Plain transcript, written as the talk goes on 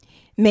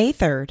May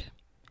 3rd,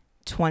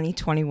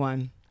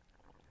 2021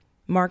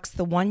 marks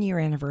the 1-year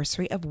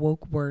anniversary of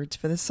Woke Words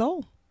for the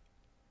Soul.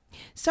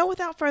 So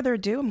without further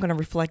ado, I'm going to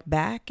reflect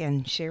back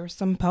and share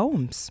some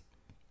poems.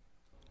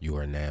 You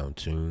are now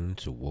tuned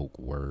to Woke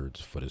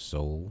Words for the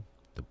Soul,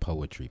 the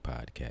poetry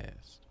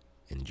podcast.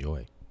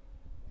 Enjoy.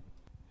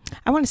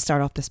 I want to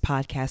start off this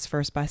podcast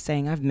first by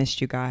saying I've missed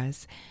you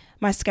guys.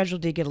 My schedule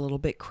did get a little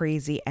bit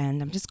crazy,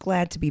 and I'm just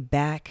glad to be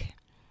back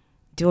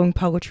doing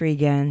poetry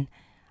again.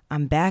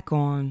 I'm back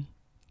on,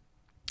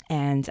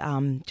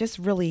 and just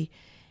really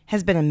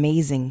has been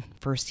amazing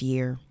first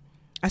year.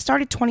 I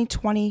started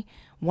 2020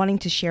 wanting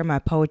to share my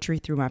poetry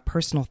through my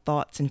personal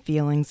thoughts and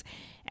feelings,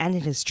 and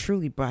it has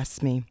truly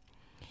blessed me.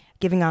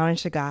 Giving honor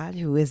to God,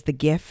 who is the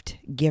gift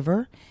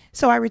giver,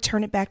 so I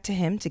return it back to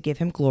Him to give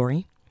Him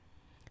glory.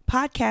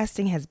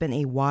 Podcasting has been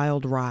a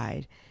wild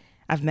ride.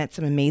 I've met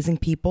some amazing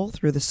people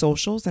through the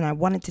socials, and I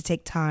wanted to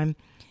take time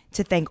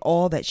to thank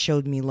all that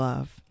showed me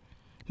love.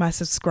 My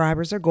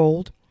subscribers are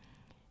gold.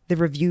 The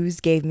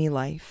reviews gave me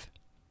life.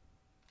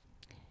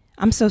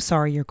 I'm so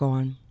sorry you're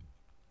gone.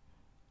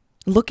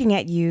 Looking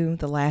at you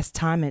the last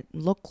time, it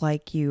looked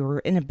like you were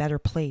in a better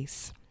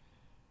place.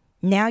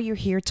 Now you're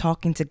here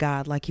talking to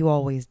God like you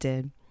always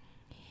did.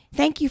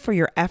 Thank you for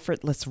your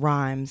effortless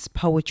rhymes,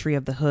 poetry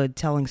of the hood,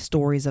 telling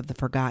stories of the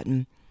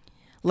forgotten,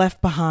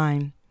 left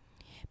behind,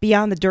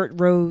 beyond the dirt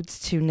roads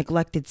to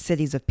neglected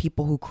cities of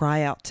people who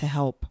cry out to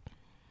help.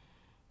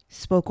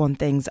 Spoke on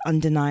things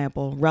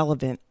undeniable,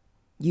 relevant.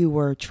 You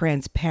were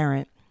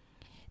transparent.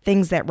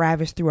 Things that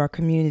ravish through our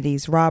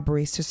communities,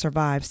 robberies to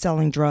survive,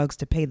 selling drugs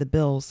to pay the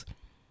bills,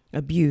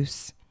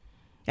 abuse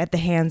at the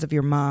hands of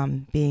your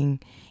mom,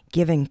 being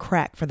given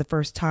crack for the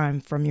first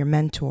time from your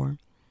mentor.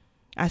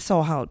 I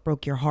saw how it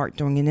broke your heart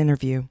during an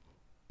interview.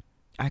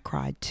 I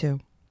cried too.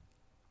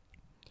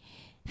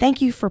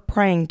 Thank you for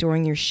praying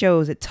during your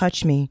shows. It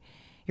touched me.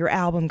 Your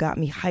album got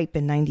me hype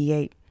in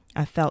 98.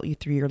 I felt you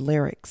through your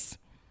lyrics,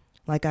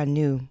 like I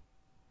knew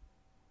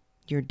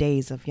your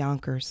days of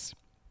Yonkers.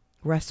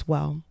 Rest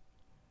well,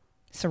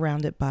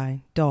 surrounded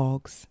by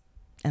dogs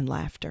and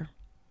laughter.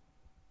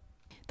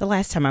 The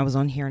last time I was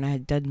on here and I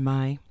had done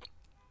my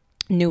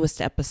newest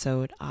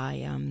episode,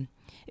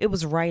 it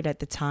was right at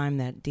the time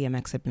that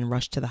DMX had been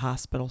rushed to the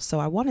hospital.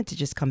 So I wanted to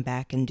just come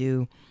back and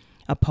do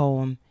a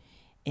poem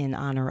in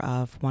honor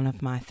of one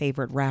of my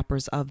favorite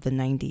rappers of the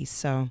 90s.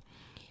 So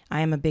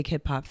I am a big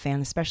hip hop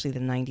fan, especially the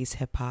 90s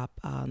hip hop,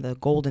 the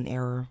golden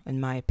era, in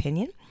my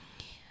opinion.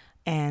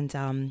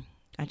 And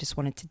I just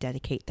wanted to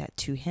dedicate that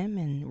to him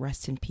and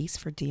rest in peace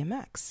for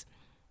DMX.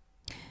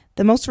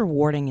 The most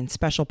rewarding and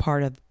special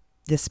part of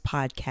this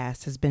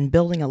podcast has been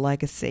building a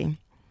legacy.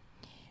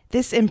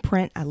 This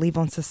imprint I leave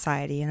on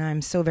society, and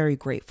I'm so very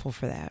grateful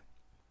for that.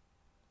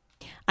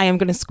 I am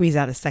going to squeeze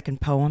out a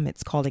second poem.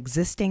 It's called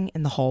Existing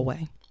in the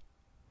Hallway.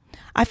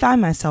 I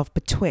find myself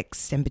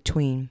betwixt and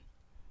between,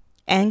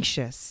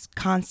 anxious,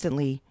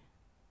 constantly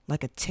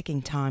like a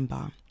ticking time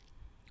bomb.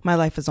 My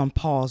life is on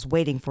pause,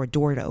 waiting for a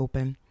door to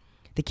open.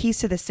 The keys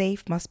to the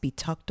safe must be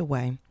tucked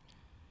away.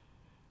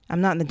 I'm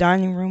not in the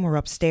dining room or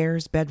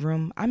upstairs,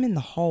 bedroom. I'm in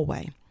the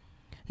hallway.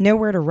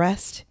 Nowhere to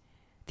rest.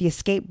 The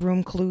escape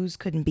room clues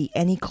couldn't be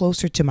any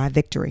closer to my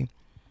victory.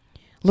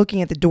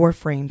 Looking at the door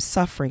frame,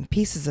 suffering,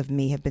 pieces of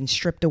me have been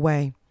stripped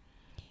away.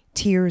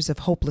 Tears of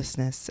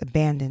hopelessness,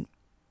 abandoned,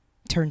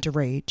 turned to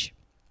rage.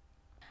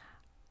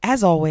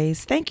 As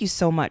always, thank you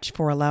so much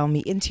for allowing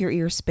me into your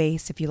ear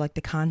space. If you like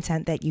the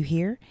content that you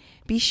hear,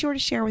 be sure to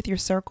share with your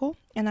circle,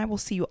 and I will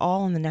see you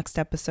all in the next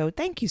episode.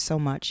 Thank you so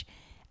much,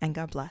 and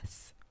God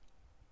bless.